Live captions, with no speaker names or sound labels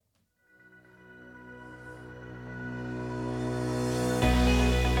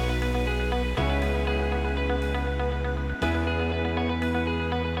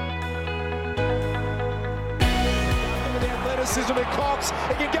Cox.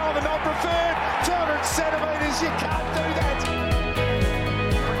 He can go on the non-preferred. 200 centimetres. You can't do that.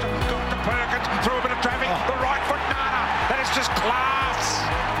 Got to Perkins through a bit of traffic. The right foot Nana. That is just class.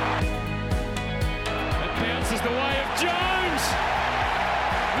 It bounces the way of Jones.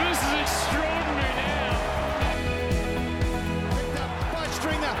 This is extraordinary now. Picked up by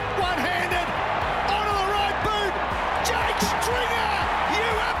Stringer. One-handed. Onto the right boot. Jake Stringer. You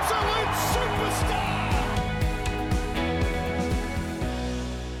absolute superstar.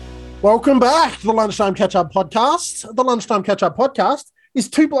 Welcome back to the Lunchtime Catch-Up Podcast. The Lunchtime Catch-Up Podcast is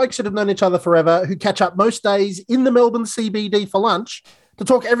two blokes that have known each other forever who catch up most days in the Melbourne CBD for lunch to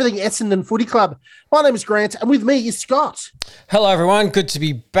talk everything Essendon Footy Club. My name is Grant, and with me is Scott. Hello, everyone. Good to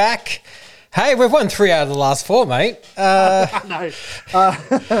be back. Hey, we've won 3 out of the last 4, mate. No.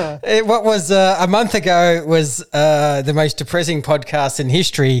 What was a month ago was the most depressing podcast in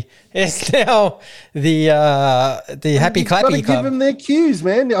history. It's now the Happy Clappy Club. You've got to give Club. them their cues,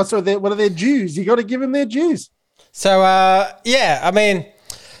 man. Oh, sorry, what are their dues? You got to give them their dues. So, I mean,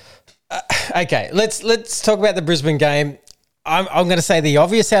 okay, let's talk about the Brisbane game. I'm going to say the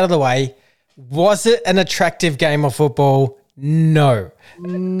obvious out of the way. Was it an attractive game of football? No.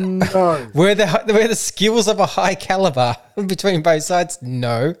 No. Were the skills of a high caliber between both sides?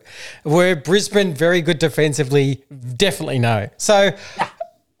 No. Were Brisbane very good defensively? Definitely no. So,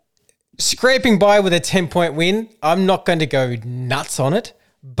 scraping by with a 10-point win, I'm not going to go nuts on it.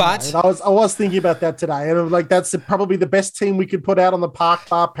 But I was thinking about that today, and I'm like, that's probably the best team we could put out on the Park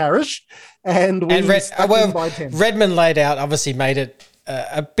Bar Parish, and stuck in by 10. Redmond laid out obviously made it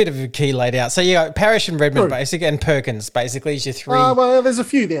a bit of a key laid out. So you got Parrish and Redmond basically, and Perkins basically is your three. Well, there's a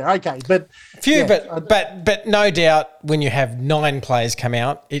few there, okay, but but no doubt when you have 9 players come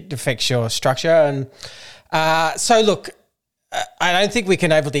out, it affects your structure. And so look, I don't think we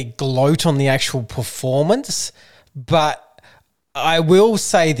can overly gloat on the actual performance, but I will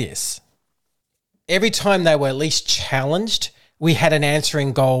say this. Every time they were at least challenged, we had an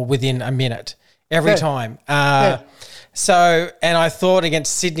answering goal within a minute. Every time. So, and I thought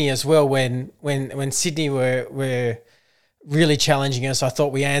against Sydney as well, when Sydney were really challenging us, I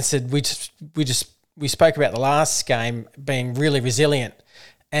thought we answered. We spoke about the last game being really resilient.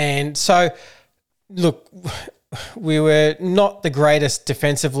 And so, look, we were not the greatest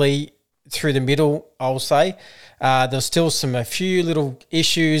defensively through the middle, I'll say. There's still a few little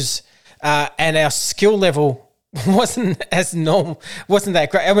issues, and our skill level wasn't as normal, wasn't that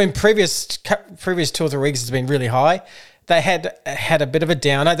great. I mean, previous 2 or 3 weeks has been really high. They had a bit of a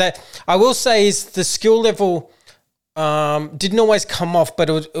downer. That I will say is the skill level didn't always come off, but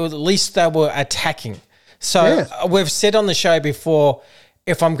at least they were attacking. So we've said on the show before,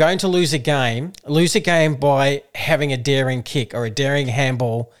 if I'm going to lose a game by having a daring kick or a daring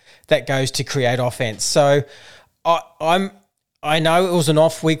handball that goes to create offense. So I know it was an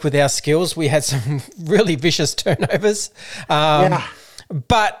off week with our skills. We had some really vicious turnovers.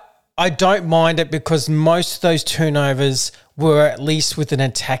 But I don't mind it because most of those turnovers were at least with an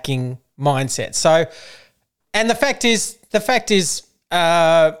attacking mindset. So, and the fact is,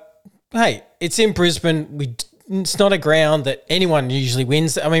 hey, it's in Brisbane. It's not a ground that anyone usually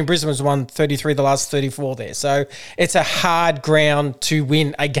wins. I mean, Brisbane's won 33 the last 34 there. So it's a hard ground to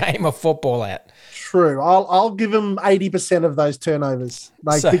win a game of football at. True. I'll give them 80% of those turnovers,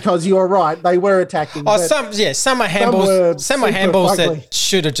 because you're right, they were attacking. Oh, some are handballs. Some are handballs that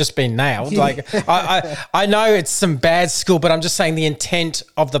should have just been nailed. Like I know it's some bad skill, but I'm just saying the intent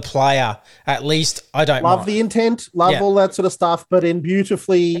of the player. At least I don't love mind. the intent, all that sort of stuff. But in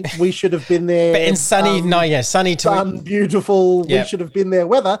beautifully, we should have been there. But in sunny, sunny to sun, beautiful. We should have been there.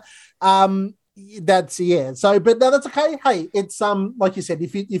 Weather. So, but no, that's okay. Hey, it's like you said,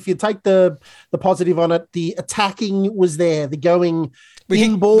 if you take the positive on it, the attacking was there, the going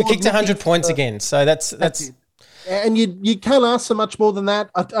inboard. We kicked 100 points again, so that's it. And you can't ask so much more than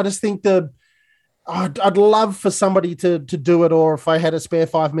that. I just think I'd love for somebody to do it, or if I had a spare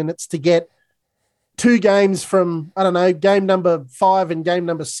 5 minutes to get 2 games from, I don't know, game number 5 and game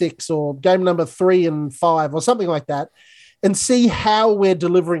number 6, or game number 3 and 5, or something like that, and see how we're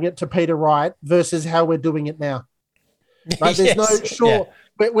delivering it to Peter Wright versus how we're doing it now. Like, there's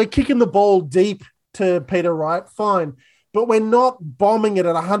we're kicking the ball deep to Peter Wright, fine, but we're not bombing it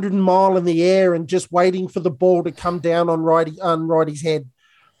at 100 mile in the air and just waiting for the ball to come down on Righty's head.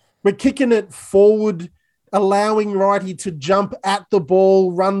 We're kicking it forward, allowing Wrighty to jump at the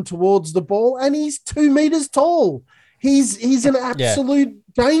ball, run towards the ball, and he's 2 meters tall. He's an absolute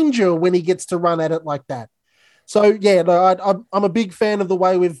danger when he gets to run at it like that. So I'm a big fan of the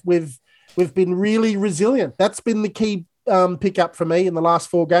way we've been really resilient. That's been the key pickup for me in the last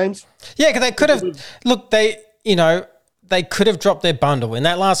 4 games. Yeah, because they could have look. they could have dropped their bundle in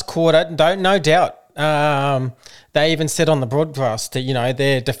that last quarter. No doubt. They even said on the broadcast that,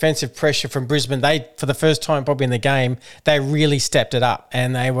 their defensive pressure from Brisbane, for the first time probably in the game, they really stepped it up,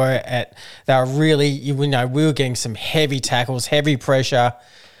 and they were really, we were getting some heavy tackles, heavy pressure,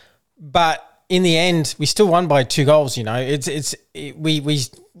 but in the end, we still won by 2 goals. We the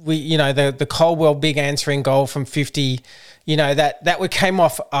Colwell big answering goal from 50. That came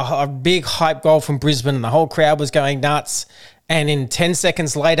off a big hype goal from Brisbane, and the whole crowd was going nuts. And in 10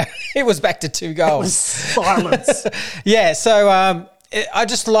 seconds later, it was back to 2 goals. It was silence. Yeah, so I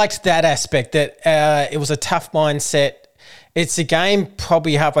just liked that aspect, that it was a tough mindset. It's a game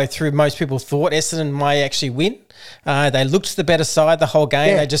probably halfway through, most people thought Essendon might actually win. They looked the better side the whole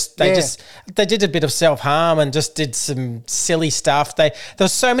game. Yeah, they did a bit of self-harm and just did some silly stuff. There were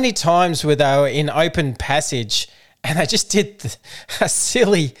so many times where they were in open passage and they just did a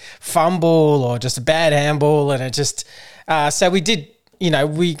silly fumble or just a bad handball, and it just so we did,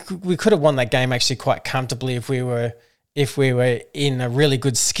 we could have won that game actually quite comfortably if we were in a really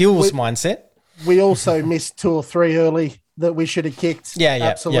good skills mindset. We also missed 2 or 3 early that we should have kicked. Yeah,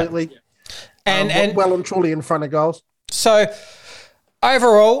 absolutely. Yeah. And well and truly in front of goals. So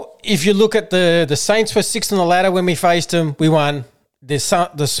overall, if you look at the Saints were 6th on the ladder when we faced them, we won. The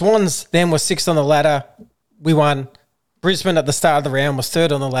Swans then were 6th on the ladder, we won. Brisbane at the start of the round was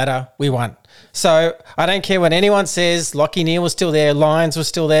 3rd on the ladder, we won. So I don't care what anyone says. Lockie Neal was still there. Lyons was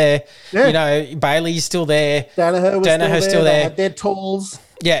still there. Yeah. Bailey's still there. Danaher's still there. Their tools.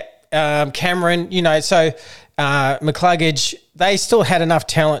 Yeah. Cameron, so McCluggage, they still had enough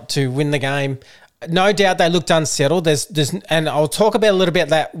talent to win the game. No doubt they looked unsettled. And I'll talk about a little bit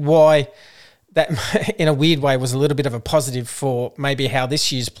why that in a weird way was a little bit of a positive for maybe how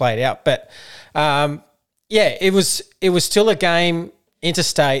this year's played out. But it was still a game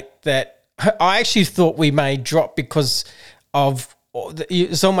interstate that I actually thought we may drop because of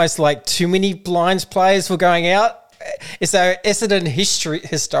it's almost like too many Lions players were going out. So Essendon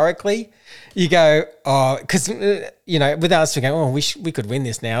historically, you go, because with us we go, we could win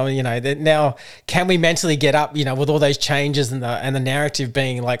this now. Now can we mentally get up? With all those changes and the narrative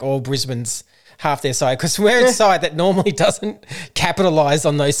being like all Brisbane's half their side, because we're a side that normally doesn't capitalise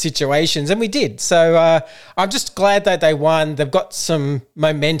on those situations, and we did. So I'm just glad that they won. They've got some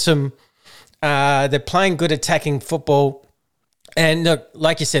momentum. They're playing good attacking football, and look,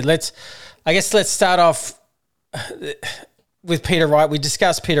 like you said, let's start off with Peter Wright. We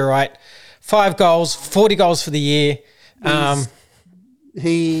discussed Peter Wright. 5 goals, 40 goals for the year. You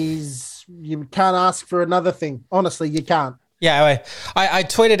can't ask for another thing. Honestly, you can't. Yeah, I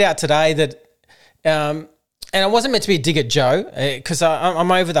tweeted out today that, and I wasn't meant to be a dig at Joe because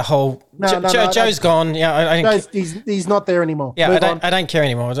I'm over the whole. Joe's gone. Yeah, he's not there anymore. Yeah, I don't care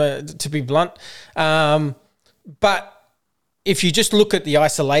anymore. To be blunt, but if you just look at the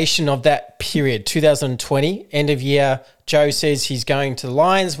isolation of that period, 2020 end of year, Joe says he's going to the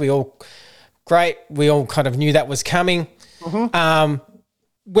Lions. We all kind of knew that was coming. Mm-hmm.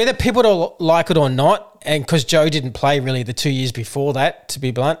 Whether people don't like it or not, and because Joe didn't play really the 2 years before that, to be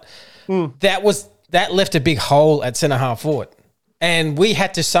blunt, that left a big hole at centre half forward, and we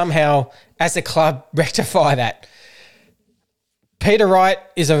had to somehow, as a club, rectify that. Peter Wright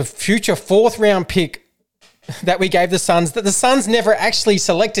is a future 4th round pick that we gave the Suns, that the Suns never actually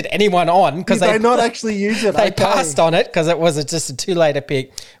selected anyone on because they not actually use it. They passed on it because it was just a too late a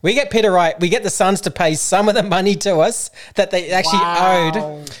pick. We get Peter Wright. We get the Suns to pay some of the money to us that they actually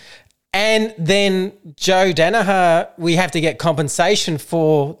owed. And then Joe Danaher, we have to get compensation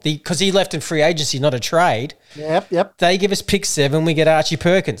for because he left in free agency, not a trade. Yep. They give us pick 7. We get Archie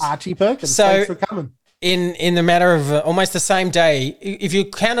Perkins. So, thanks for coming. In the matter of almost the same day, if you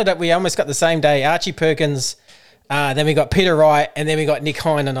counted it, we almost got the same day. Archie Perkins, then we got Peter Wright, and then we got Nick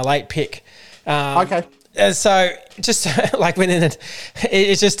Hine on a late pick. Okay. So just like within a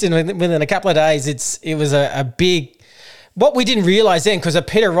couple of days, it was a big. What we didn't realise then, because of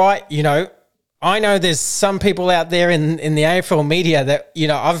Peter Wright, I know there's some people out there in the AFL media that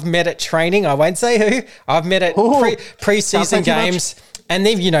I've met at training. I won't say who. I've met at pre-season games. And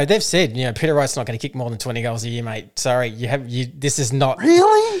they've said, Peter Wright's not going to kick more than 20 goals a year, mate. Sorry, this is not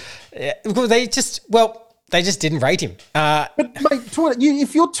really. They just didn't rate him. But mate,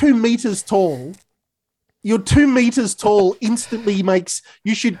 if you're 2 meters tall, instantly makes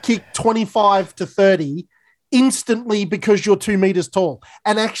you should kick 25 to 30 instantly because you're 2 meters tall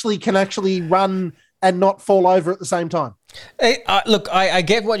and can actually run and not fall over at the same time. Look, I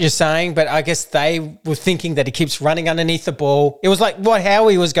get what you're saying, but I guess they were thinking that he keeps running underneath the ball. It was like what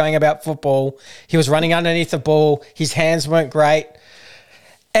Howie was going about football. He was running underneath the ball. His hands weren't great.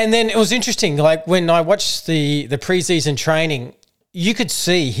 And then it was interesting, like when I watched the preseason training, you could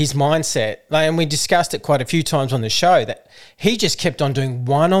see his mindset, and we discussed it quite a few times on the show, that he just kept on doing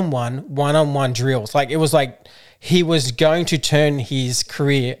one-on-one drills. Like it was like he was going to turn his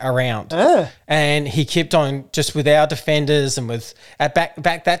career around. And he kept on just with our defenders and with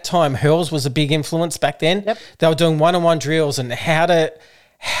back that time, Hurls was a big influence back then. Yep. They were doing one-on-one drills and how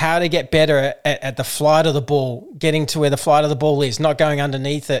to get better at the flight of the ball, getting to where the flight of the ball is, not going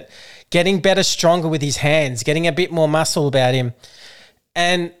underneath it, getting better, stronger with his hands, getting a bit more muscle about him.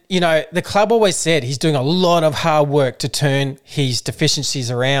 And, the club always said he's doing a lot of hard work to turn his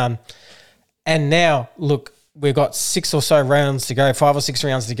deficiencies around. And now, look, we've got 5 or 6 rounds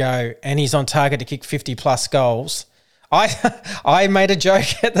to go, and he's on target to kick 50-plus goals. I made a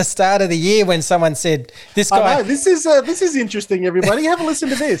joke at the start of the year when someone said, this guy... I know, this is interesting, everybody. Have a listen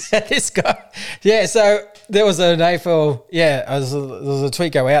to this. This guy... Yeah, so there was an AFL... Yeah, there was a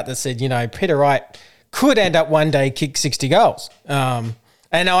tweet go out that said, Peter Wright could end up one day kick 60 goals.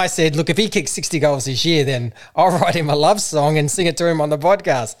 And I said, look, if he kicks 60 goals this year, then I'll write him a love song and sing it to him on the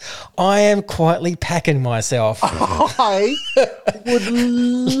podcast. I am quietly packing myself. I would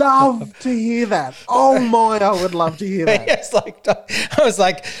love to hear that. Oh my, I would love to hear that. I was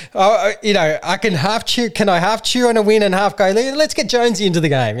like, I can half cheer. Can I half cheer on a win and half go, let's get Jonesy into the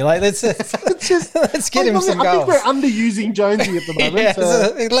game. You're like, let's get him some goals. I think we're underusing Jonesy at the moment.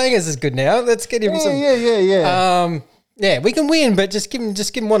 Langers is good now. Let's get him some. Yeah. Yeah, we can win, but just give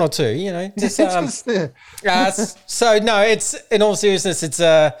him one or two, So no, it's in all seriousness, it's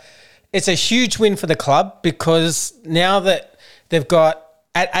a huge win for the club because now that they've got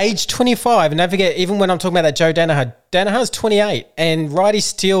at age 25, and don't forget, even when I'm talking about that Joe Danaher's 28, and Wrighty's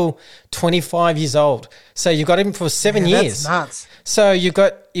still 25 years old. So you've got him for 7 years. That's nuts. So you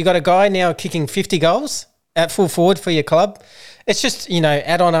got a guy now kicking 50 goals at full forward for your club. It's just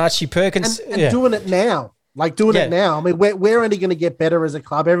add on Archie Perkins and doing it now. It now. I mean, we're only going to get better as a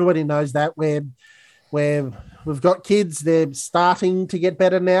club. Everybody knows that. We've got kids. They're starting to get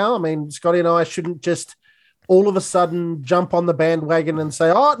better now. I mean, Scotty and I shouldn't just all of a sudden jump on the bandwagon and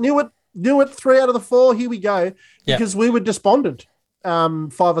say, "Oh, knew it. 3 out of the 4. Here we go," because we were despondent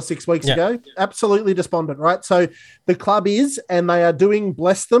 5 or 6 weeks ago. Absolutely despondent, right? So the club is, and they are doing.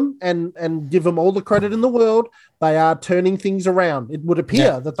 Bless them and give them all the credit in the world. They are turning things around. It would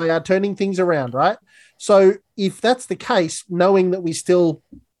appear that they are turning things around, right? So if that's the case, knowing that we still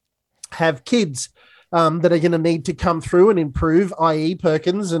have kids that are going to need to come through and improve, i.e.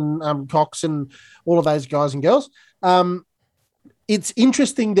 Perkins and Cox and all of those guys and girls, it's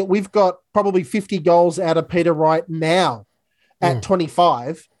interesting that we've got probably 50 goals out of Peter Wright now at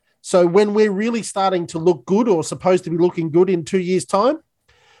 25. So when we're really starting to look good or supposed to be looking good in 2 years' time,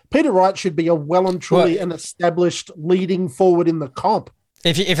 Peter Wright should be a well and truly an established leading forward in the comp.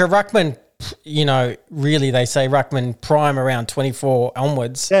 If a ruckman... really they say ruckman prime around 24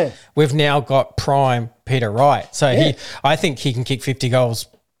 onwards. Yeah. We've now got prime Peter Wright. So I think he can kick 50 goals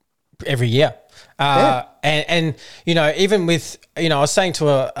every year. And even with, I was saying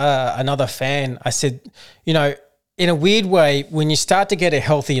to another fan, I said, in a weird way, when you start to get a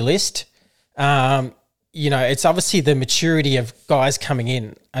healthy list, it's obviously the maturity of guys coming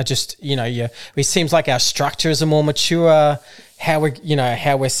in. It seems like our structures are more mature. How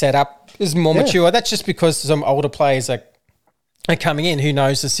we're set up is more mature. That's just because some older players are coming in who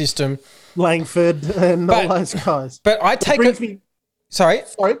knows the system. Langford and all those guys. But I take it. Sorry,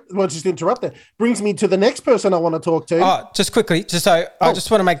 well, just interrupt there. Brings me to the next person I want to talk to. Oh, just quickly, I just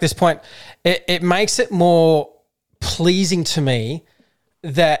want to make this point. It makes it more pleasing to me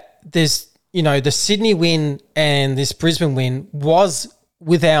that there's, the Sydney win and this Brisbane win was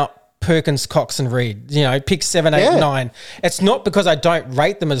without Perkins, Cox and Reid, pick 7, 8, 9. It's not because I don't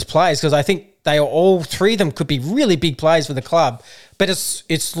rate them as players, because I think they are all three of them could be really big players for the club. But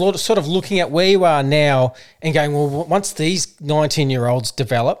it's sort of looking at where you are now and going, well, once these 19-year-olds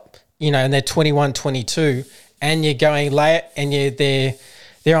develop, and they're 21, 22, and you're going late and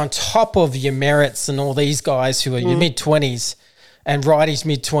they're on top of your Merritts and all these guys who are your mid-20s and Wrighty's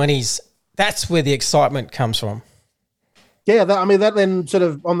mid-20s, that's where the excitement comes from. Yeah, that then sort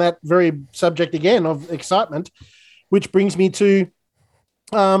of on that very subject again of excitement, which brings me to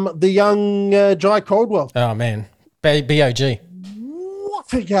the young Jai Caldwell. Oh, man. BOG.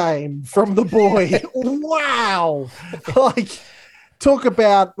 What a game from the boy. Wow. Talk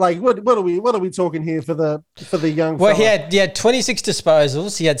about what are we talking here for the young fella? Well, he had 26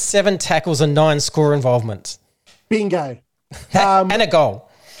 disposals, he had 7 tackles and 9 score involvements. Bingo. And a goal.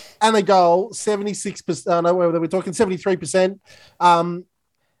 And a goal, 76%. No, we're talking 73%.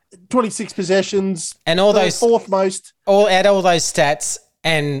 26 possessions. And all those fourth most. All those stats.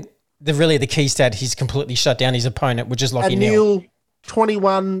 And the key stat, he's completely shut down his opponent, which is Lachie And Neale.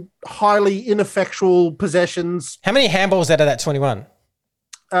 21 highly ineffectual possessions. How many handballs out of that 21?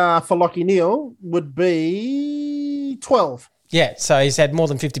 For Lachie Neale would be 12. Yeah, so he's had more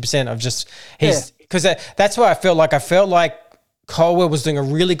than 50% of just because that's why I felt like Colwell was doing a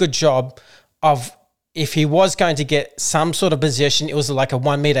really good job of, if he was going to get some sort of possession, it was like a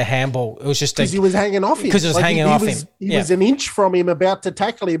 1 meter handball. It was just because he was hanging off him. Because it was hanging off him. He was an inch from him, about to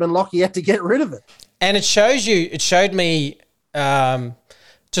tackle him, and Lachie had to get rid of it. And it showed me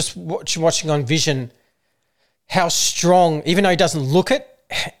just watching on Vision how strong, even though he doesn't look it,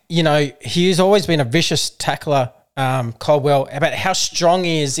 he's always been a vicious tackler. Caldwell, about how strong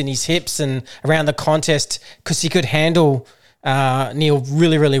he is in his hips and around the contest, because he could handle Neale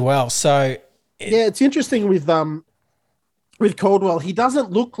really, really well. So it's interesting with Caldwell. He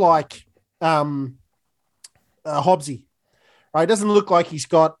doesn't look like Hobbsy, right? He doesn't look like he's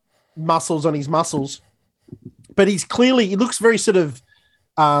got muscles on his muscles, but he looks very sort of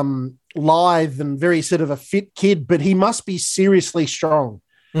lithe and very sort of a fit kid, but he must be seriously strong.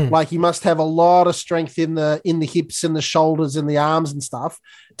 Like, he must have a lot of strength in the hips and the shoulders and the arms and stuff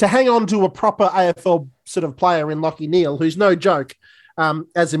to hang on to a proper AFL sort of player in Lachie Neale, who's no joke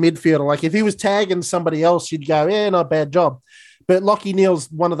as a midfielder. Like, if he was tagging somebody else, you'd go, not a bad job. But Lachie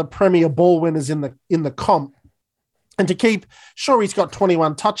Neale's one of the premier ball winners in the comp. And to keep, sure, he's got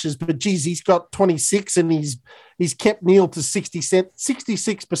 21 touches, but geez, he's got 26, and he's kept Neale to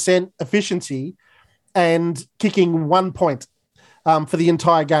 66% efficiency and kicking 1 point. For the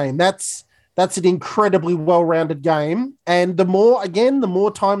entire game. That's an incredibly well-rounded game. And the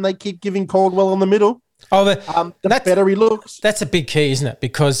more time they keep giving Caldwell in the middle, the better he looks. That's a big key, isn't it?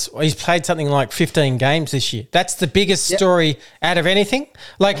 Because he's played something like 15 games this year. That's the biggest story out of anything.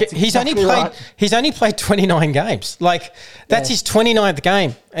 Like, he's only played 29 games. Like, that's his 29th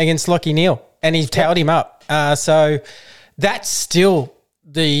game against Lachie Neale, and he's towed him up. So that's still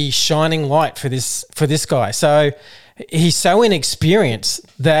the shining light for this guy. So he's so inexperienced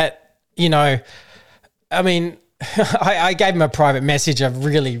that, I mean, I gave him a private message. I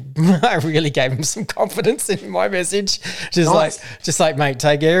really gave him some confidence in my message. Just like, mate,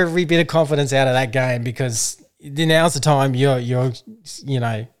 take every bit of confidence out of that game, because now's the time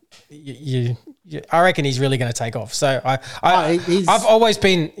I reckon he's really going to take off. So I've always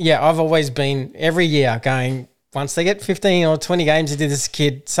been every year going, once they get 15 or 20 games into this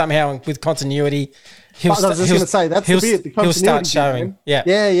kid, somehow with continuity, he'll start showing. Yeah.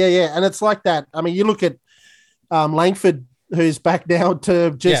 And it's like that. I mean, you look at Langford, who's back now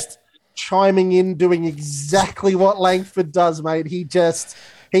to just chiming in, doing exactly what Langford does, mate. He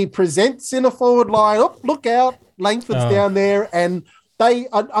presents in a forward line. Oh, look out. Langford's down there. And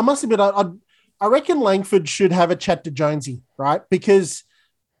I must admit, I reckon Langford should have a chat to Jonesy, right? Because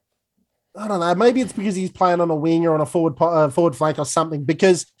I don't know, maybe it's because he's playing on a wing or on a forward flank or something,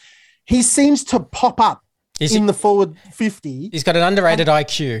 because he seems to pop up in the forward 50. He's got an underrated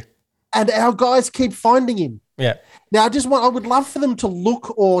IQ. And our guys keep finding him. Yeah. Now, I would love for them to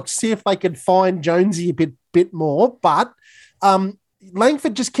look or see if they could find Jonesy a bit more, but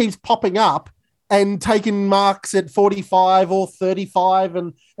Langford just keeps popping up and taking marks at 45 or 35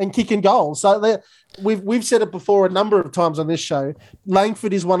 and kicking goals. So we've said it before a number of times on this show.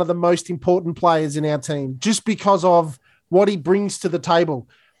 Langford is one of the most important players in our team just because of what he brings to the table.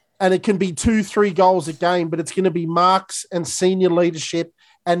 And it can be 2-3 goals a game, but it's going to be marks and senior leadership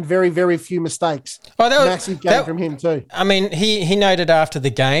and very, very few mistakes. Massive game from him too. I mean, he noted after the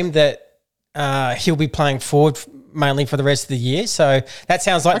game that he'll be playing forward mainly for the rest of the year. So that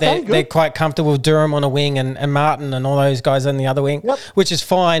sounds like they're quite comfortable with Durham on a wing and Martin and all those guys on the other wing, which is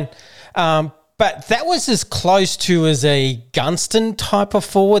fine. But that was as close to as a Gunston type of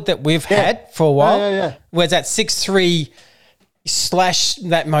forward that we've had for a while. Where that 6'3" /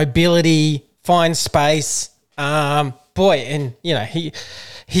 that mobility, find space. And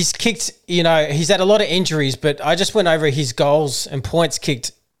he's kicked, he's had a lot of injuries, but I just went over his goals and points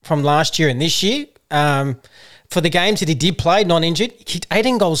kicked from last year and this year. For the games that he did play, non-injured, he kicked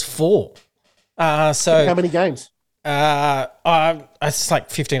 18 goals, 4. So how many games? It's like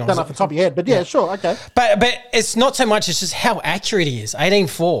 15 or something. Don't know off the top of your head, but sure, okay. But it's not so much, it's just how accurate he is,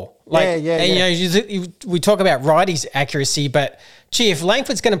 18-4. We talk about Wrighty's accuracy, but gee, if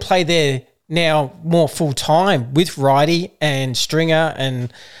Langford's going to play there now more full-time with Wrighty and Stringer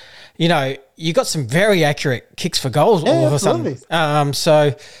and, you got some very accurate kicks for goals all of a sudden.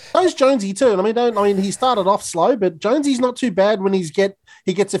 So so's Jonesy too. And I mean, he started off slow, but Jonesy's not too bad when he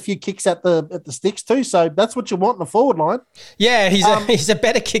he gets a few kicks at the sticks too. So that's what you want in a forward line. Yeah, he's a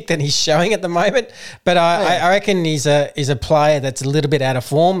better kick than he's showing at the moment. But I reckon he's a player that's a little bit out of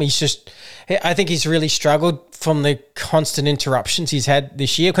form. I think he's really struggled from the constant interruptions he's had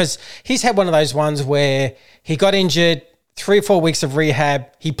this year, because he's had one of those ones where he got injured, 3 or 4 weeks of rehab,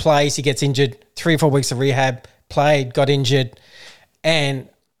 he plays, he gets injured, 3 or 4 weeks of rehab, played, got injured, and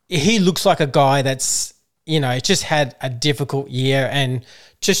he looks like a guy that's, just had a difficult year and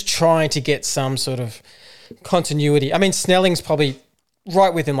just trying to get some sort of continuity. I mean, Snelling's probably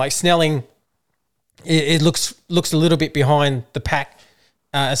right with him. Like Snelling, it looks a little bit behind the pack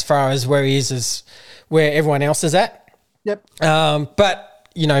as far as where he is, as where everyone else is at. Yep. But,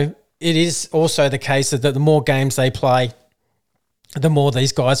 it is also the case that the more games they play, the more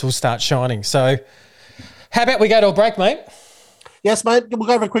these guys will start shining. So how about we go to a break, mate? Yes, mate. We'll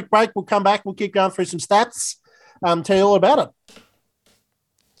go for a quick break. We'll come back. We'll keep going through some stats. Tell you all about it.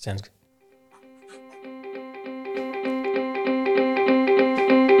 Sounds good.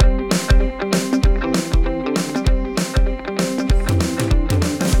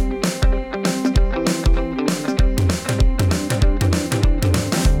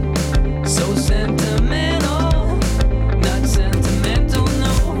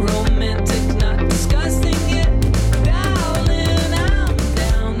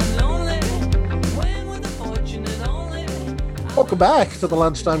 Welcome back to the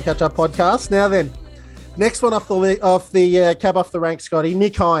Lunchtime Catch-Up Podcast. Now then, next one off the cab off the rank, Scotty,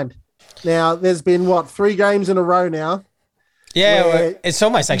 Nick Hind. Now, there's been, 3 games in a row now? Yeah, well, it's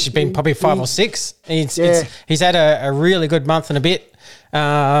almost actually been probably 5 or 6. He's had a really good month and a bit,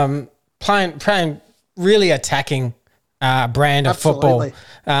 playing really attacking brand of football.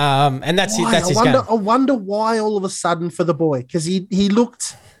 And that's his game. I wonder why all of a sudden for the boy, because he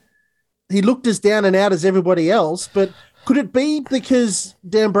looked as down and out as everybody else, but could it be because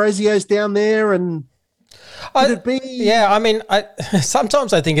D'Ambrosio's down there, and could it be? Yeah, I mean,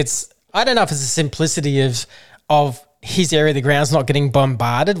 sometimes I think I don't know if it's the simplicity of his area of the ground's not getting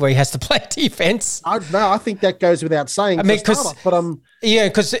bombarded where he has to play defense. I think that goes without saying. I mean, because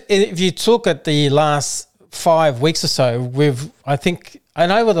if you look at the last 5 weeks or so, I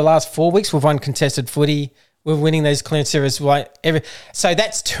know over the last 4 weeks we've won contested footy. We're winning those clearances, so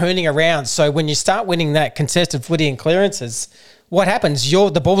that's turning around. So when you start winning that contested footy and clearances, what happens?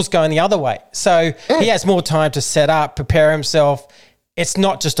 The ball's going the other way. So he has more time to set up, prepare himself. It's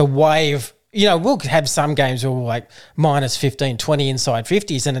not just a wave. We'll have some games where we're like minus 15, 20 inside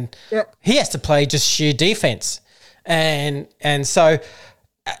 50s, and he has to play just sheer defense. And so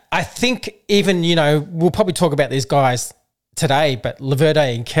I think even, we'll probably talk about these guys today, but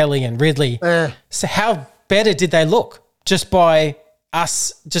Laverde and Kelly and Ridley, so how better did they look just by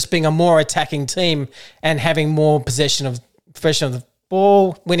us just being a more attacking team and having more possession of the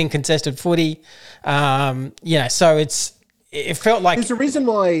ball, winning contested footy? So it felt like there's a reason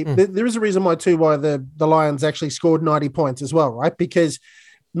why there is a reason why too why the Lions actually scored 90 points as well, right? Because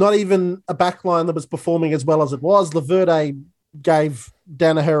not even a back line that was performing as well as it was. Laverde gave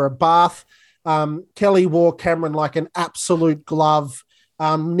Danaher a bath. Kelly wore Cameron like an absolute glove.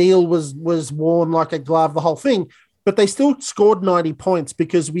 Neil was worn like a glove, the whole thing. But they still scored 90 points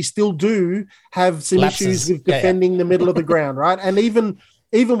because we still do have some issues with defending the middle of the ground, right? And even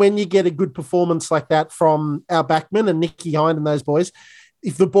when you get a good performance like that from our backman and Nicky Hind and those boys,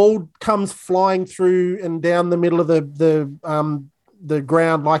 if the ball comes flying through and down the middle of the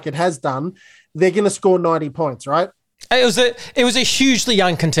ground like it has done, they're going to score 90 points, right? It was a hugely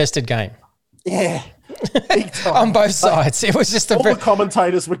uncontested game. Yeah. On both sides. It was just the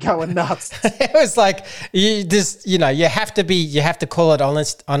commentators were going nuts. It was like you have to call it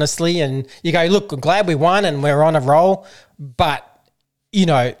honestly, and you go, look, we're glad we won and we're on a roll, but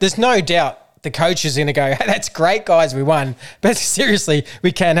there's no doubt the coach is going to go, hey, that's great, guys, we won. But seriously,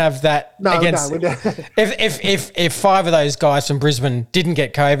 we can't have that against. If 5 of those guys from Brisbane didn't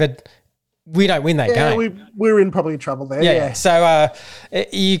get COVID, we don't win that game. We're in probably trouble there. Yeah. So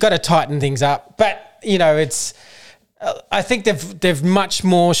you got to tighten things up. But, I think they've much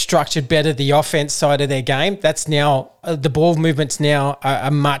more structured better the offense side of their game. That's now, the ball movement's now a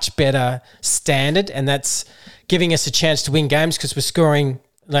much better standard, and that's giving us a chance to win games because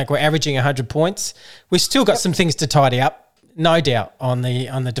we're averaging 100 points. We've still got some things to tidy up. No doubt on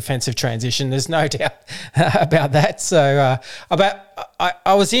the defensive transition. There's no doubt about that. So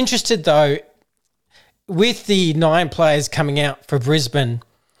I was interested though with the 9 players coming out for Brisbane.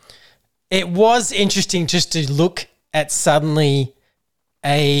 It was interesting just to look at suddenly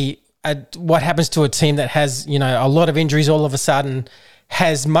what happens to a team that has a lot of injuries all of a sudden,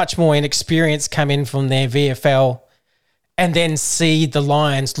 has much more inexperience come in from their VFL, and then see the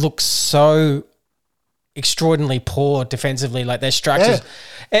Lions look so extraordinarily poor defensively, like their structures.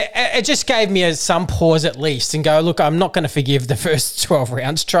 It just gave me some pause at least and go, look, I'm not going to forgive the first 12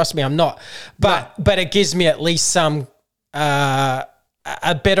 rounds. Trust me, I'm not. But it gives me at least some a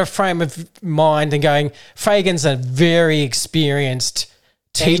better frame of mind and going, Fagan's a very experienced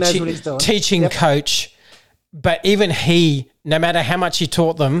teaching coach, but even he, no matter how much he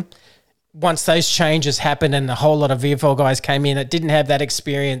taught them, once those changes happened and a whole lot of VFL guys came in that didn't have that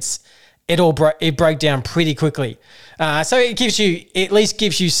experience, it broke down pretty quickly. So it at least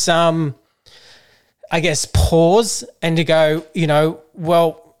gives you some, I guess, pause and to go,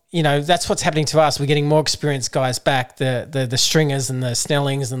 that's what's happening to us. We're getting more experienced guys back, the Stringers and the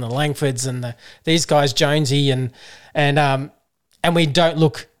Snellings and the Langfords and these guys, Jonesy, and we don't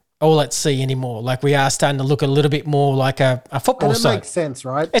look all at sea anymore. Like we are starting to look a little bit more like a football side. It makes sense,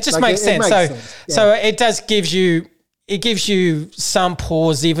 right? It just makes sense. So it does gives you some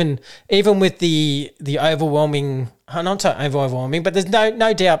pause, even with the overwhelming, not so overwhelming, but there's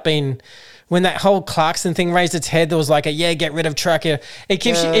no doubt been when that whole Clarkson thing raised its head, there was like get rid of Trucker.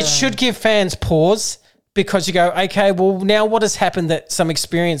 It should give fans pause because you go, okay, well now what has happened that some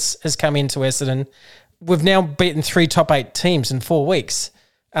experience has come into Essendon? We've now beaten 3 top 8 teams in 4 weeks.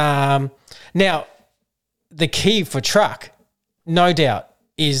 Now the key for Truck, no doubt,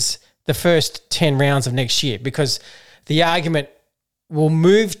 is the first 10 rounds of next year because the argument will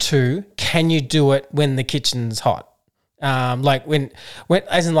move to, can you do it when the kitchen's hot? When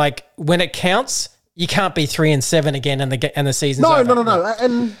it counts, you can't be 3-7 again and the season's over. No.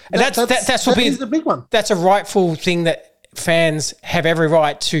 And that's the big one. That's a rightful thing that fans have every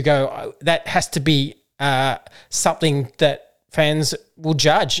right to go. That has to be something that fans will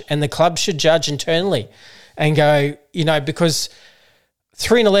judge and the club should judge internally and go, because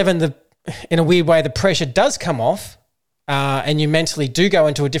 3-11, in a weird way, the pressure does come off. And you mentally do go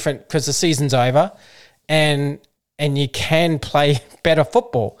into a different, because the season's over and you can play better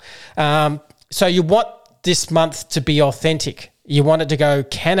football. So you want this month to be authentic. You want it to go,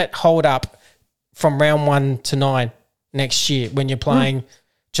 can it hold up from round 1 to 9 next year when you're playing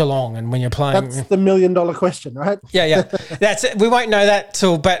Geelong and when you're playing... That's the $1 million question, right? Yeah. That's it. We won't know that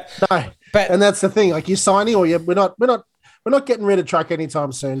till... And that's the thing. Like you're signing or we're not getting rid of Truck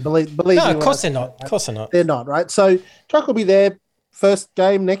anytime soon. Believe me. No, of course they're not. Of course they're not. They're not, right? So Truck will be there first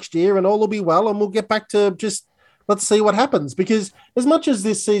game next year and all will be well and we'll get back to just let's see what happens. Because as much as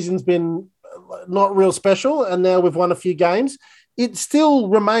this season's been not real special and now we've won a few games, it still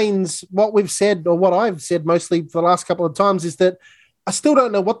remains what we've said or what I've said mostly for the last couple of times is that I still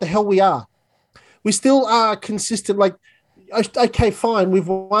don't know what the hell we are. We still are consistent. Like, okay, fine. We've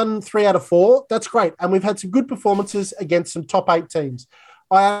won 3 out of 4. That's great. And we've had some good performances against some top 8 teams.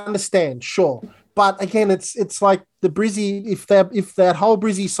 I understand, sure. But again, it's like the Brizzy, if that whole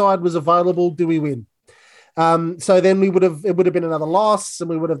Brizzy side was available, do we win? So then it would have been another loss and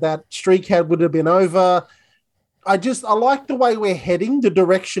that streak would have been over. I like the way we're heading, the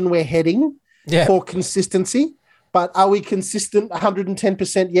direction we're heading for consistency. But are we consistent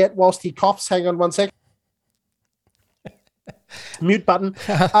 110% yet whilst he coughs? Hang on 1 second. Mute button.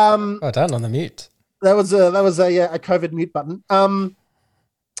 Well done on the mute. That was a COVID mute button.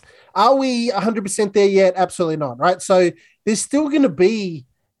 Are we 100% there yet? Absolutely not. Right. So there's still going to be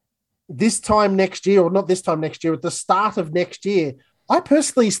this time next year, or not this time next year, at the start of next year. I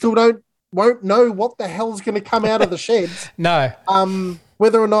personally still won't know what the hell's going to come out of the sheds. No.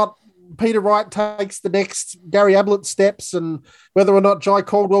 Whether or not Peter Wright takes the next Gary Ablett steps, and whether or not Jai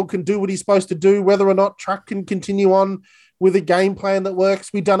Caldwell can do what he's supposed to do, whether or not Truck can continue on with a game plan that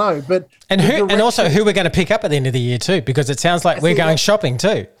works, we don't know. But also who we're going to pick up at the end of the year too, because it sounds like we're going shopping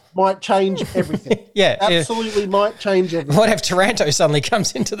too. Might change everything. Absolutely might change everything. What if Taranto suddenly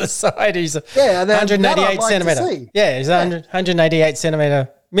comes into the side? He's 188 centimetre. Yeah, he's 188 centimetre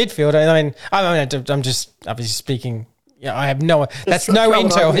midfielder. I mean, I'm just obviously speaking. Yeah, I have no. That's no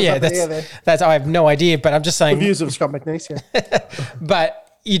intel. I have no idea. But I'm just saying. The views of Scott McNeese. Yeah. But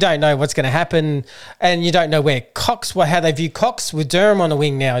you don't know what's going to happen, and you don't know where how they view Cox with Durham on the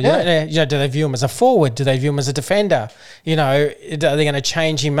wing now. Do they view him as a forward? Do they view him as a defender? Are they going to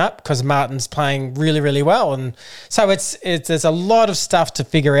change him up because Martin's playing really, really well? And so there's a lot of stuff to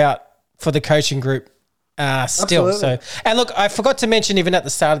figure out for the coaching group. Still. Absolutely. So, and look, I forgot to mention even at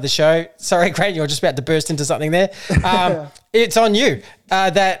the start of the show. Sorry, Grant, you're just about to burst into something there. It's on you.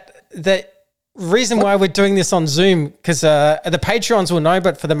 That reason why we're doing this on Zoom, because the Patreons will know,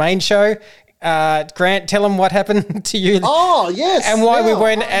 but for the main show, Grant, tell them what happened to you. Oh, yes. And why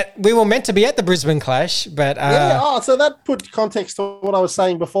we were meant to be at the Brisbane Clash, but so that put context to what I was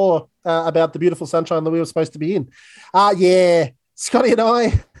saying before about the beautiful sunshine that we were supposed to be in. Scotty and I,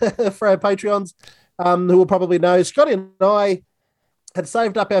 for our Patreons, who will probably know, Scotty and I had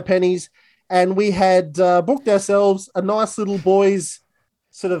saved up our pennies, and we had booked ourselves a nice little boys'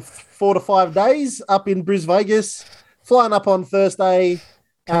 sort of 4 to 5 days up in Brisbane, Vegas, flying up on Thursday,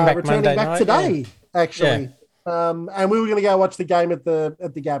 returning Monday back night, today, actually. Yeah. And we were going to go watch the game at the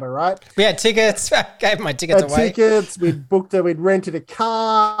Gabba, right? We had tickets. I gave my tickets away. We'd rented a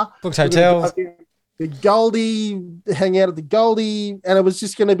car. Booked hotels. The Goldie, hang out at the Goldie, and it was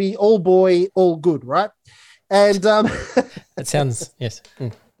just going to be all boy, all good, right? And it sounds, yes.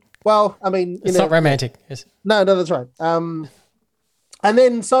 Well, I mean, it's not romantic. Yes. No, that's right. And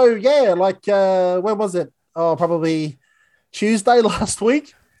then, when was it? Oh, probably Tuesday last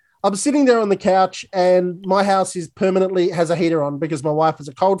week. I'm sitting there on the couch, and my house has a heater on because my wife is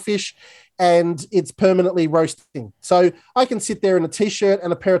a cold fish, and it's permanently roasting. So I can sit there in a t-shirt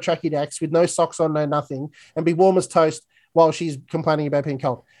and a pair of tracky dacks with no socks on, no nothing, and be warm as toast while she's complaining about being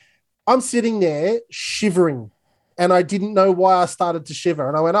cold. I'm sitting there shivering, and I didn't know why I started to shiver.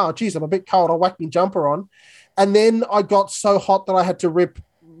 And I went, oh, geez, I'm a bit cold. I'll whack my jumper on. And then I got so hot that I had to rip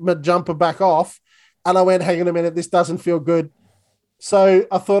my jumper back off. And I went, hang on a minute, this doesn't feel good. So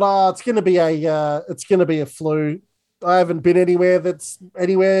I thought, it's going to be a flu. I haven't been anywhere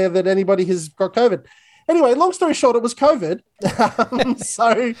that anybody has got COVID. Anyway, long story short, it was COVID.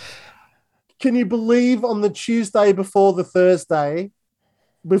 So can you believe on the Tuesday before the Thursday,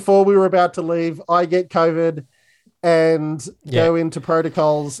 before we were about to leave, I get COVID and go into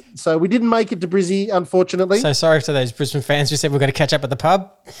protocols. So we didn't make it to Brizzy, unfortunately. So sorry to those Brisbane fans who said we're going to catch up at the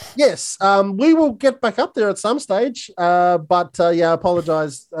pub. Yes, we will get back up there at some stage. But I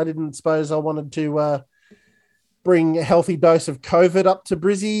apologise. I didn't suppose I wanted to bring a healthy dose of COVID up to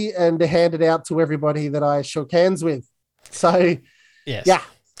Brizzy and to hand it out to everybody that I shook hands with. So, yes. Yeah.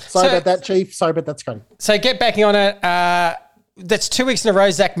 Sorry about that, Chief. Sorry about that, Scotty. So get backing on it. That's 2 weeks in a row.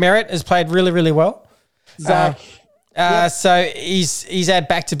 Zach Merritt has played really, really well. Zach. So he's had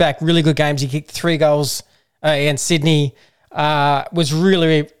back-to-back really good games. He kicked 3 goals against Sydney. Was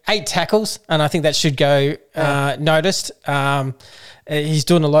really 8 tackles, and I think that should go noticed. He's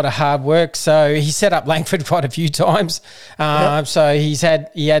doing a lot of hard work. So he set up Langford quite a few times. So he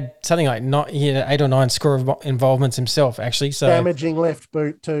had something like 8 or 9 score involvements himself, actually. So damaging left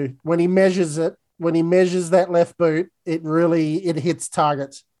boot too. When he measures that left boot, it hits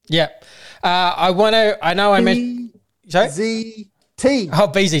targets. Yeah. ZT. Oh,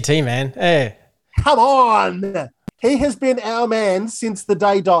 BZT, man. Yeah. Come on. He has been our man since the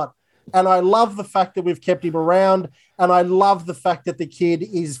day dot. And I love the fact that we've kept him around. And I love the fact that the kid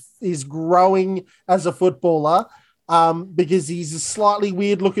is growing as a footballer because he's a slightly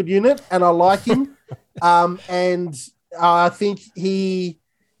weird looking unit and I like him. And I think he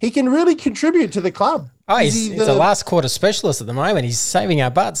can really contribute to the club. Oh, he's a last quarter specialist at the moment. He's saving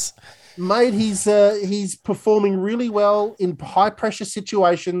our butts. Mate, he's performing really well in high pressure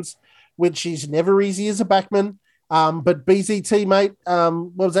situations, which is never easy as a backman. But BZT, mate,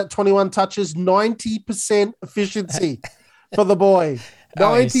 what was that? 21 touches, 90% efficiency for the boy.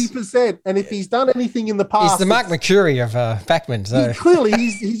 90%. And if he's done anything in the past, he's the Mark McCurry of backman. So clearly,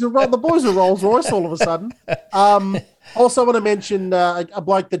 the boy's a Rolls Royce all of a sudden. Also, want to mention a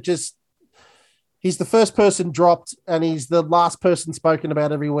bloke that he's the first person dropped, and he's the last person spoken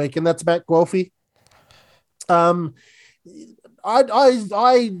about every week, and that's Matt Guelphy. I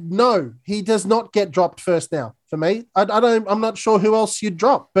know he does not get dropped first now for me. I'm not sure who else you'd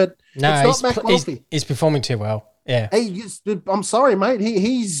drop, but it's not Matt Guelphy. He's performing too well. Yeah. I'm sorry, mate.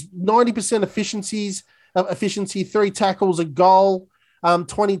 He's 90% efficiency, 3 tackles, a goal,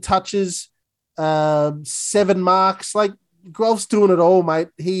 20 touches, 7 marks. Like Guelph's doing it all, mate.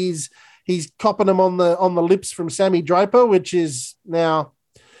 He's copping them on the lips from Sammy Draper, which is now,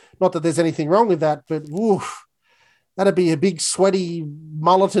 not that there's anything wrong with that, but woof, that'd be a big sweaty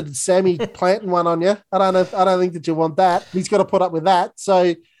mulleted Sammy planting one on you. I don't think that you want that. He's got to put up with that.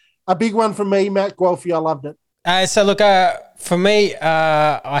 So a big one from me, Matt Guelphy. I loved it. So look, for me,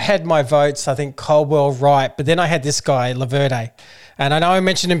 I had my votes. I think Caldwell, Wright, but then I had this guy Laverde, and I know I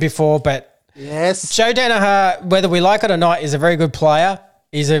mentioned him before, but yes, Joe Danaher, whether we like it or not, is a very good player.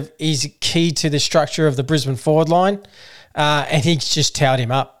 He's key to the structure of the Brisbane forward line, and he just towed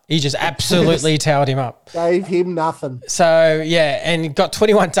him up. He just absolutely towed him up. Gave him nothing. So, yeah, and got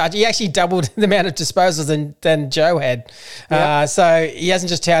 21 touches. He actually doubled the amount of disposals than Joe had. Yep. So he hasn't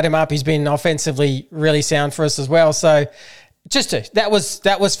just towed him up. He's been offensively really sound for us as well. So that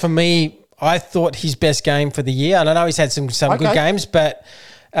was for me. I thought his best game for the year. And I know he's had some good games, but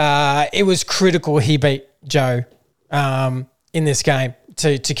it was critical he beat Joe in this game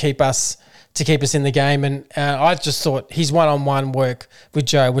to keep us in the game. And I just thought his one-on-one work with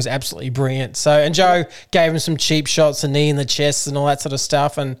Joe was absolutely brilliant. So, and Joe gave him some cheap shots, a knee in the chest and all that sort of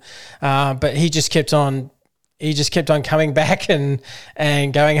stuff. And but he just kept on coming back and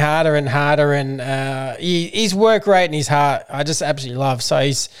going harder and harder. And his work rate and his heart, I just absolutely love. So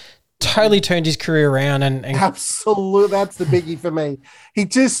he's totally turned his career around. And absolutely, that's the biggie for me. He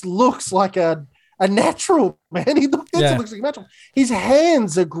just looks like a natural, man. He looks like a natural. His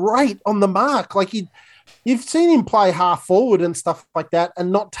hands are great on the mark. Like you've seen him play half forward and stuff like that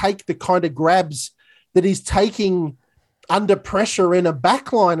and not take the kind of grabs that he's taking under pressure in a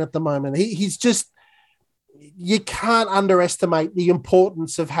back line at the moment. He's just, you can't underestimate the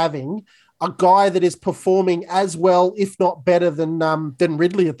importance of having a guy that is performing as well, if not better than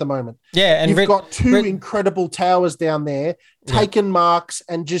Ridley at the moment. Yeah, and you've got two incredible towers down there, taking marks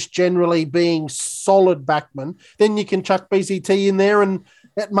and just generally being solid backmen. Then you can chuck BCT in there, and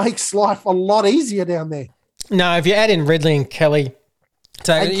that makes life a lot easier down there. No, if you add in Ridley and Kelly,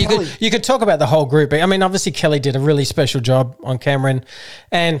 so you could talk about the whole group. I mean, obviously Kelly did a really special job on Cameron,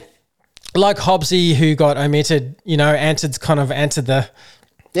 and like Hobbsy, who got omitted, answered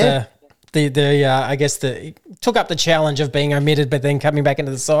took up the challenge of being omitted, but then coming back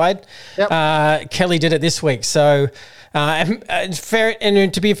into the side. Yep. Kelly did it this week. So, and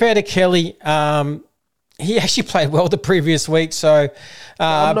to be fair to Kelly, he actually played well the previous week. So,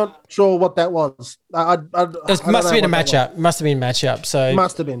 I'm not sure what that was. It must have been a matchup. So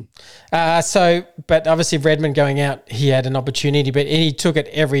must have been. But obviously Redmond going out, he had an opportunity, but he took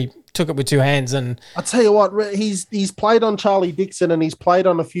it with two hands. And I'll tell you what, he's played on Charlie Dixon and he's played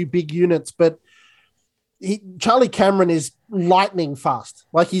on a few big units, but Charlie Cameron is lightning fast.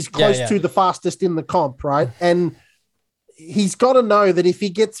 Like he's close to the fastest in the comp, right? And he's got to know that if he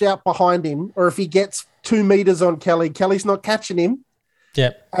gets out behind him or if he gets 2 meters on Kelly's not catching him.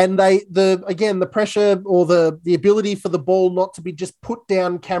 Yep. And the pressure or the ability for the ball not to be just put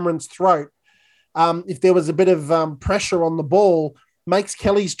down Cameron's throat. If there was a bit of pressure on the ball, makes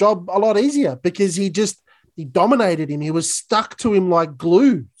Kelly's job a lot easier because he dominated him. He was stuck to him like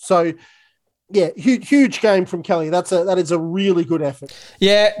glue. So yeah, huge game from Kelly. That is a really good effort.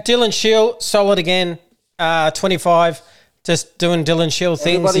 Yeah, Dylan Shield, solid again, 25. Just doing Dylan Shield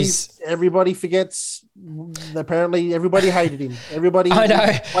things. Everybody forgets. Apparently, everybody hated him. Everybody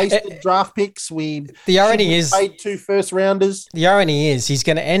wasted draft picks. The irony is paid 2 first rounders. The irony is he's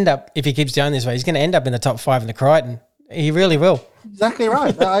going to end up, if he keeps going this way, he's going to end up in the top 5 in the Crichton. He really will. Exactly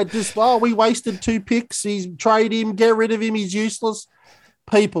right. We wasted 2 picks. He's trade him, get rid of him. He's useless.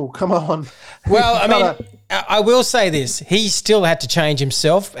 People, come on. Well, I will say this: he still had to change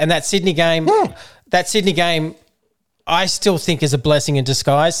himself, and that Sydney game, I still think is a blessing in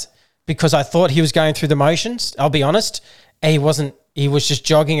disguise because I thought he was going through the motions. I'll be honest, he wasn't. He was just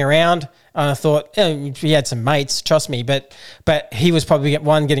jogging around, and I thought he had some mates, trust me, but he was probably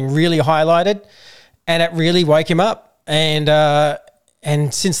getting really highlighted, and it really woke him up.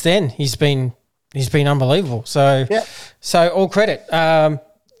 And since then he's been unbelievable. So so all credit. How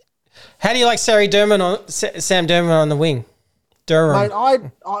do you like Sam Dermott on the wing? Durham. Mate,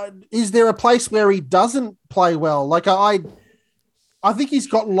 is there a place where he doesn't play well? Like I think he's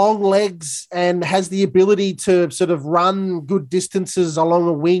got long legs and has the ability to sort of run good distances along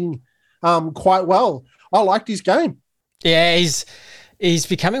a wing quite well. I liked his game. Yeah, he's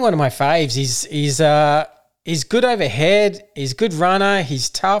becoming one of my faves. He's good overhead. He's a good runner. He's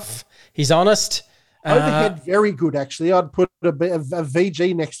tough. He's honest. Overhead, very good, actually. I'd put a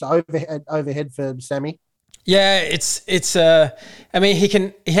VG next to overhead for Sammy. Yeah, I mean,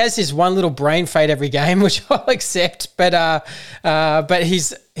 he has his one little brain fade every game, which I'll accept, but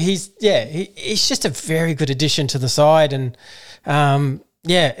he's just a very good addition to the side. And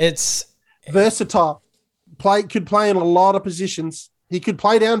it's versatile. Could play in a lot of positions. He could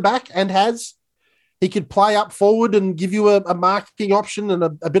play down back and has. He could play up forward and give you a marking option and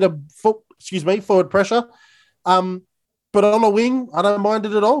a bit of forward pressure. But on a wing, I don't mind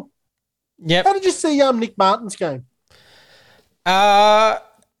it at all. Yep. How did you see Nick Martin's game?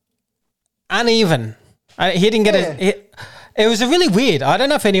 Uneven. He didn't get it was a really weird. I don't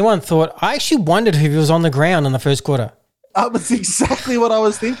know if anyone thought. I actually wondered if he was on the ground in the first quarter. That was exactly what I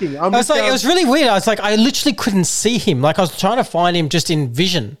was thinking. It was really weird. I was like, I literally couldn't see him. Like I was trying to find him just in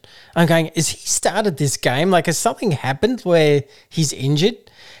vision. I'm going, is he started this game? Like has something happened where he's injured?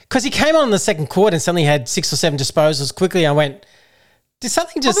 Because he came on in the second quarter and suddenly had 6 or 7 disposals quickly. I went, did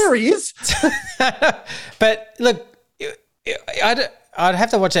something just... Oh, there he is. But look, I'd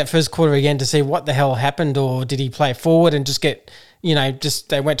have to watch that first quarter again to see what the hell happened, or did he play forward and just get, just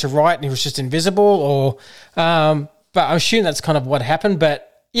they went to Wright and he was just invisible, or but I assume that's kind of what happened.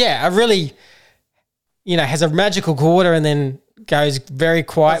 But yeah, I really, has a magical quarter and then goes very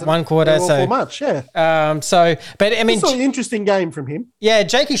quiet one quarter. So much, yeah. But I mean, it's an interesting game from him. Yeah,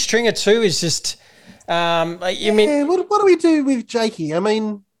 Jakey Stringer too is just. What do we do with Jakey? I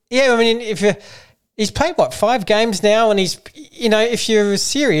mean, he's played 5 games now, and he's, if you're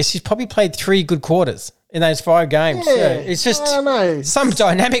serious, he's probably played 3 good quarters in those 5 games. Yeah, so it's just I don't know. Some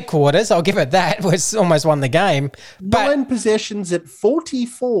dynamic quarters. I'll give it that. Was almost won the game. 9 possessions at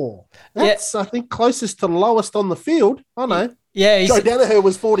 44. That's I think closest to the lowest on the field. I know. Yeah, Joe Danaher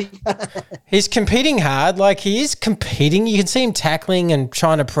was 40. He's competing hard. Like, he is competing. You can see him tackling and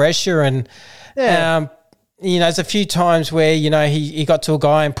trying to pressure, and there's a few times where he got to a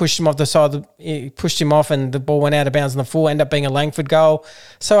guy and pushed him off the side. He pushed him off, and the ball went out of bounds on the floor. Ended up being a Langford goal.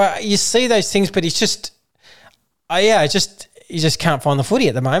 So you see those things, but he's just, he just can't find the footy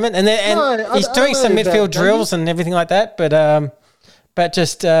at the moment. And he's doing some midfield drills and everything like that. But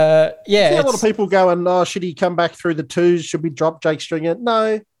just a lot of people going, should he come back through the twos? Should we drop Jake Stringer?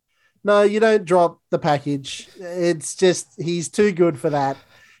 No, you don't drop the package. It's just he's too good for that.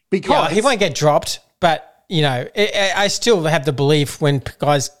 Because he won't get dropped, but. I still have the belief when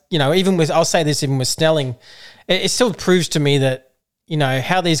guys, even with Snelling, it still proves to me that,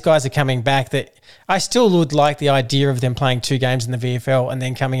 how these guys are coming back, that I still would like the idea of them playing 2 games in the VFL and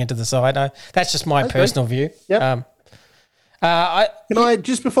then coming into the side. That's just my personal view. Yep.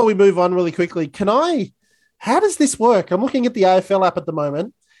 Just before we move on really quickly, how does this work? I'm looking at the AFL app at the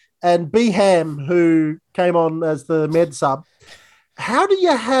moment, and B Ham, who came on as the med sub, how do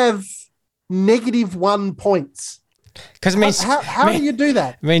you have -1 points? Because it means how do you do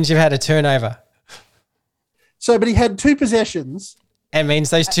that? It means you've had a turnover. So, but he had 2 possessions. It means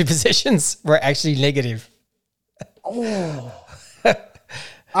those 2 possessions were actually negative. Oh,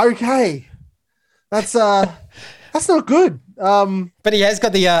 okay. That's not good. But he has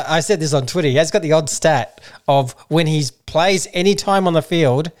got the. I said this on Twitter. He has got the odd stat of when he plays any time on the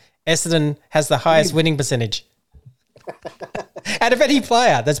field, Essendon has the highest winning percentage. Out of any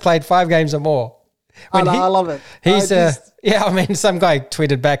player that's played 5 games or more. I love it. Some guy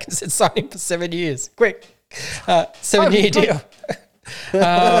tweeted back and said, sign him for 7 years. Quick. 7-year deal.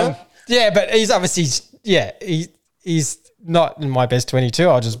 But he's obviously, he's not in my best 22.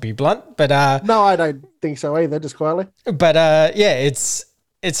 I'll just be blunt. But no, I don't think so either, just quietly. But it's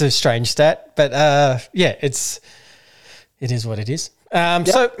a strange stat. But it is what it is.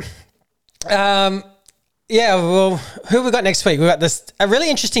 Well, who we got next week? We got a really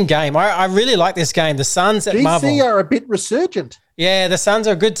interesting game. I really like this game. The Suns at Marvel. DC are a bit resurgent. Yeah, the Suns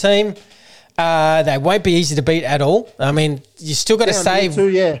are a good team. They won't be easy to beat at all. I mean, you still got to save.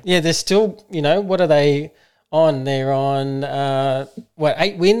 Yeah, they're still, what are they on? They're on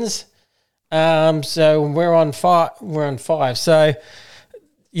 8 wins. So we're on 5. We're on 5. So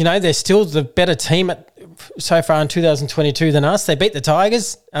they're still the better team so far in 2022 than us. They beat the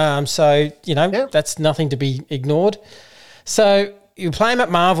Tigers. That's nothing to be ignored. So you play them at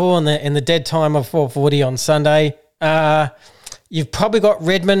Marvel in the dead time of 4:40 on Sunday. You've probably got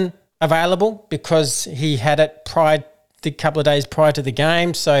Redmond available because he had it the couple of days prior to the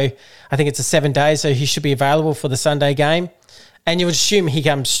game. So I think it's a 7 days, so he should be available for the Sunday game. And you would assume he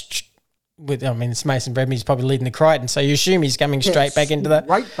comes it's Mason Redmond. He's probably leading the Crichton, so you assume he's coming straight back into that.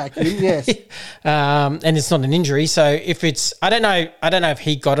 Right back in, yes. And it's not an injury, so if it's, I don't know if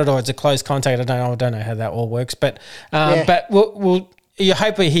he got it or it's a close contact. I don't know how that all works, but you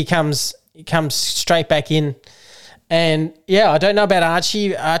hopefully he comes straight back in. And I don't know about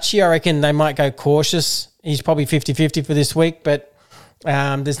Archie. I reckon they might go cautious. He's probably 50-50 for this week, but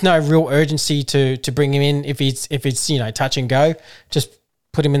there's no real urgency to bring him in if it's touch and go. Just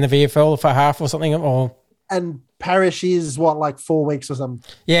put him in the VFL for half or something. And Parrish is 4 weeks or something?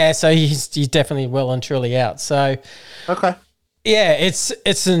 Yeah, so he's definitely well and truly out. So, okay. Yeah,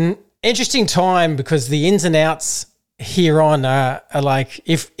 it's an interesting time because the ins and outs here on are like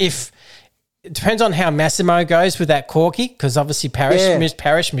if it depends on how Massimo goes with that corky, because obviously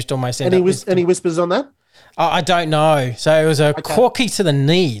Parrish missed almost. Any whispers on that? I don't know. So it was a corky to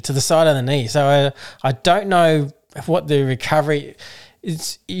the side of the knee. So I don't know what the recovery.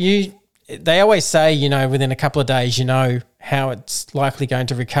 They always say, within a couple of days, how it's likely going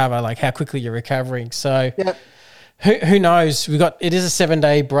to recover, like how quickly you're recovering. So who knows? It is a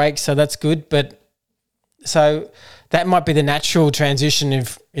 7-day break, so that's good. But so that might be the natural transition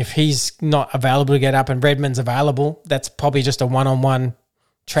if he's not available to get up and Redmond's available. That's probably just a one-on-one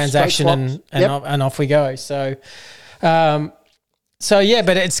transaction and off we go. So So yeah,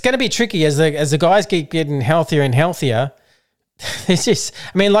 but it's going to be tricky as the guys keep getting healthier and healthier. It's just,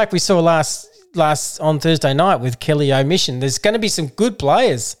 I mean, like we saw last on Thursday night with Kelly Omission, there's going to be some good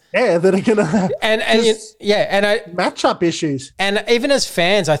players. Yeah, that are going to have matchup issues. And even as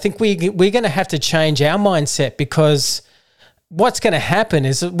fans, I think we're going to have to change our mindset, because what's going to happen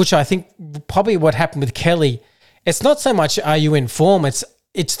is, which I think probably what happened with Kelly, it's not so much are you in form,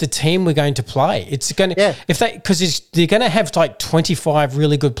 it's the team we're going to play. It's going to because they're going to have like 25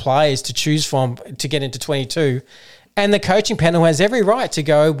 really good players to choose from to get into 22, and the coaching panel has every right to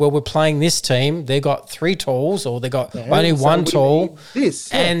go, well, we're playing this team. They got 3 talls, or they got only one tall,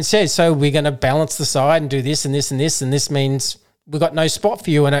 and says so we're going to balance the side and do this and this and this, and this means we've got no spot for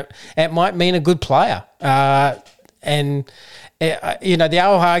you, and it might mean a good player. The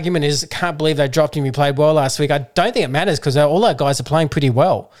whole argument is, can't believe they dropped him. He played well last week. I don't think it matters, because all our guys are playing pretty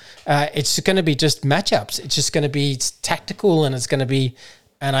well. It's going to be just matchups. It's just going to be tactical, and it's going to to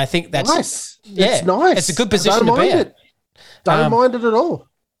and I think that's nice. Yeah, it's nice. It's a good position to be in. Don't mind it at all.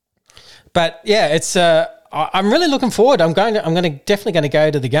 But yeah, it's. I'm really looking forward. I'm definitely going to go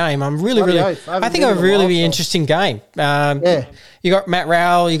to the game. I'm really. I think a really interesting game. You got Matt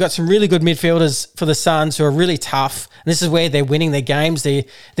Rowell. You got some really good midfielders for the Suns who are really tough. And this is where they're winning their games. They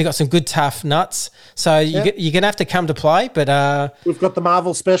got some good tough nuts. So you're going to have to come to play. But we've got the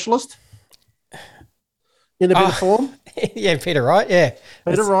Marvel specialist in a bit of form. Yeah, Peter Wright. Yeah,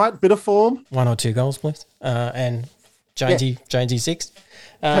 Peter Wright, bit of form. 1 or 2 goals, please. And Jonesy 6.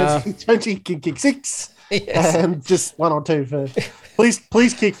 Jonesy can kick 6. Yes. And just 1 or 2 for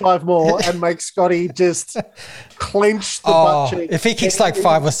please kick 5 more and make Scotty just clench the butt cheek. If he kicks like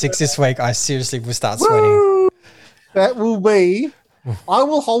 5 or 6 this week, I seriously will start sweating. Woo! That will be. I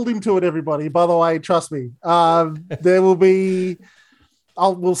will hold him to it, everybody. By the way, trust me. There will be.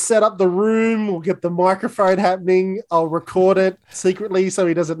 We'll set up the room. We'll get the microphone happening. I'll record it secretly so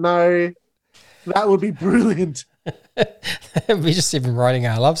he doesn't know. That would be brilliant. We just even writing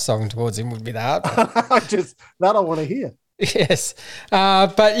our love song towards him would be the hard part. That I want to hear. Yes,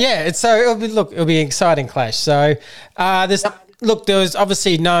 but yeah, it'll be an exciting clash. So there was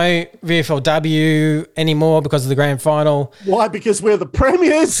obviously no VFLW anymore because of the grand final. Why? Because we're the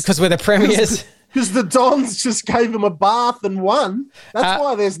premiers. Because we're the premiers. Because the Dons just gave him a bath and won. That's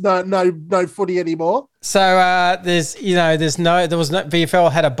why there's no footy anymore. So there was no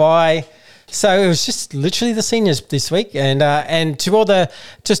VFL had a bye. So it was just literally the seniors this week, and to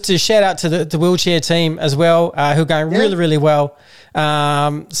just to shout out to the wheelchair team as well, who are going really, really well.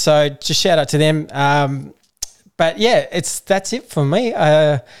 So just shout out to them. But yeah, that's it for me.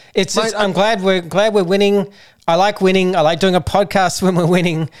 I'm glad we're winning. I like winning. I like doing a podcast when we're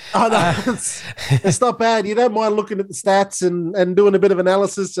winning. Oh, no, it's not bad. You don't mind looking at the stats and doing a bit of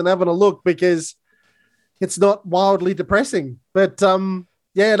analysis and having a look, because it's not wildly depressing. But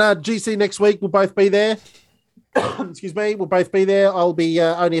GC next week, we'll both be there. Excuse me, we'll both be there. I'll be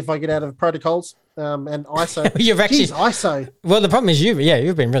only if I get out of protocols and ISO. You've actually ISO. Well, the problem is you've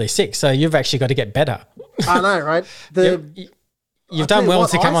been really sick, so you've actually got to get better. I know, right? You've done well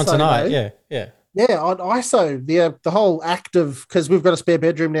to come on tonight. Though, yeah, on ISO, the whole act of, because we've got a spare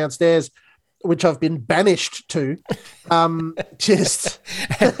bedroom downstairs, which I've been banished to, just...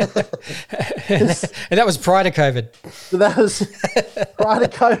 and that was prior to COVID. That was prior to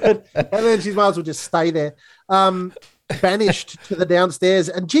COVID. And then she might as well just stay there. Banished to the downstairs.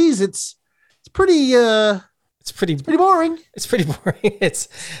 And geez, it's pretty... It's pretty boring. It's pretty boring. It's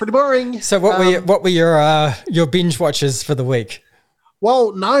pretty boring. So what were your binge watches for the week?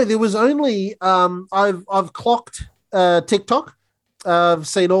 Well, no, there was only I've clocked TikTok. I've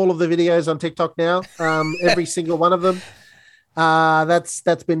seen all of the videos on TikTok now. Every single one of them.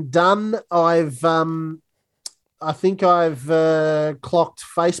 That's been done. I think I've clocked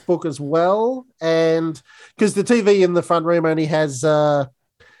Facebook as well, and because the TV in the front room only has 7,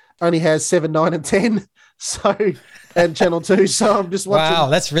 9, and 10. So, and Channel 2. So I'm just watching. Wow,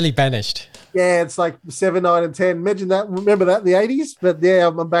 that's really banished. Yeah, it's like 7, 9, and 10. Imagine that. Remember that in the 80s? But yeah,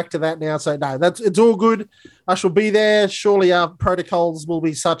 I'm back to that now. So no, it's all good. I shall be there. Surely our protocols will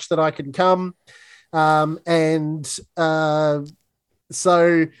be such that I can come.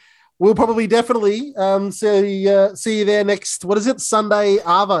 So we'll probably definitely see you there next. What is it? Sunday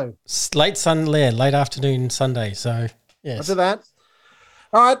Arvo. Late afternoon Sunday. So yes. After that.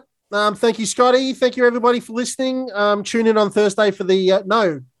 All right. Thank you, Scotty. Thank you, everybody, for listening. Tune in on Thursday for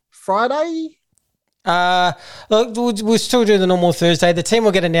Friday. Look, we'll still do the normal Thursday. The team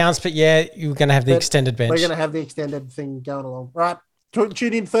will get announced, but yeah, you're going to have the extended bench. We're going to have the extended thing going along. All right.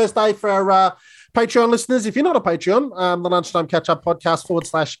 Tune in Thursday for our Patreon listeners, if you're not a Patreon, the Lunchtime Catch-Up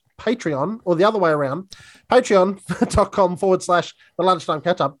Podcast /Patreon, or the other way around, patreon.com/the Lunchtime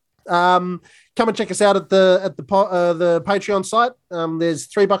Catch-Up. Come and check us out at the Patreon site. There's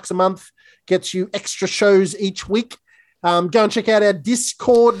 $3 a month, gets you extra shows each week. Go and check out our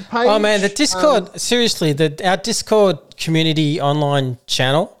Discord page. Oh man, the Discord, seriously, our Discord community online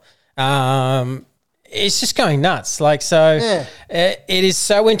channel, it's just going nuts. Like, so it is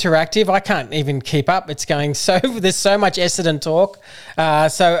so interactive. I can't even keep up. It's going there's so much Essendon talk.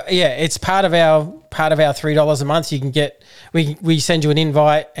 So yeah, it's part of our $3 a month. You can get, we send you an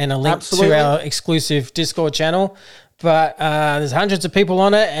invite and a link to our exclusive Discord channel, but there's hundreds of people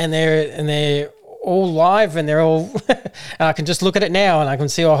on it, and they're all live, and they're all I can just look at it now and I can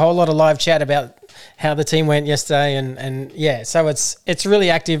see a whole lot of live chat about how the team went yesterday, and yeah, so it's really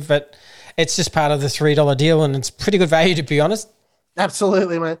active, but it's just part of the $3 deal, and it's pretty good value, to be honest.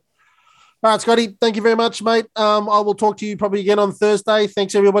 Absolutely, mate. All right, Scotty, thank you very much, mate. I will talk to you probably again on Thursday.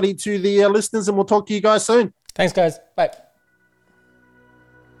 Thanks everybody to the listeners, and we'll talk to you guys soon. Thanks, guys. Bye.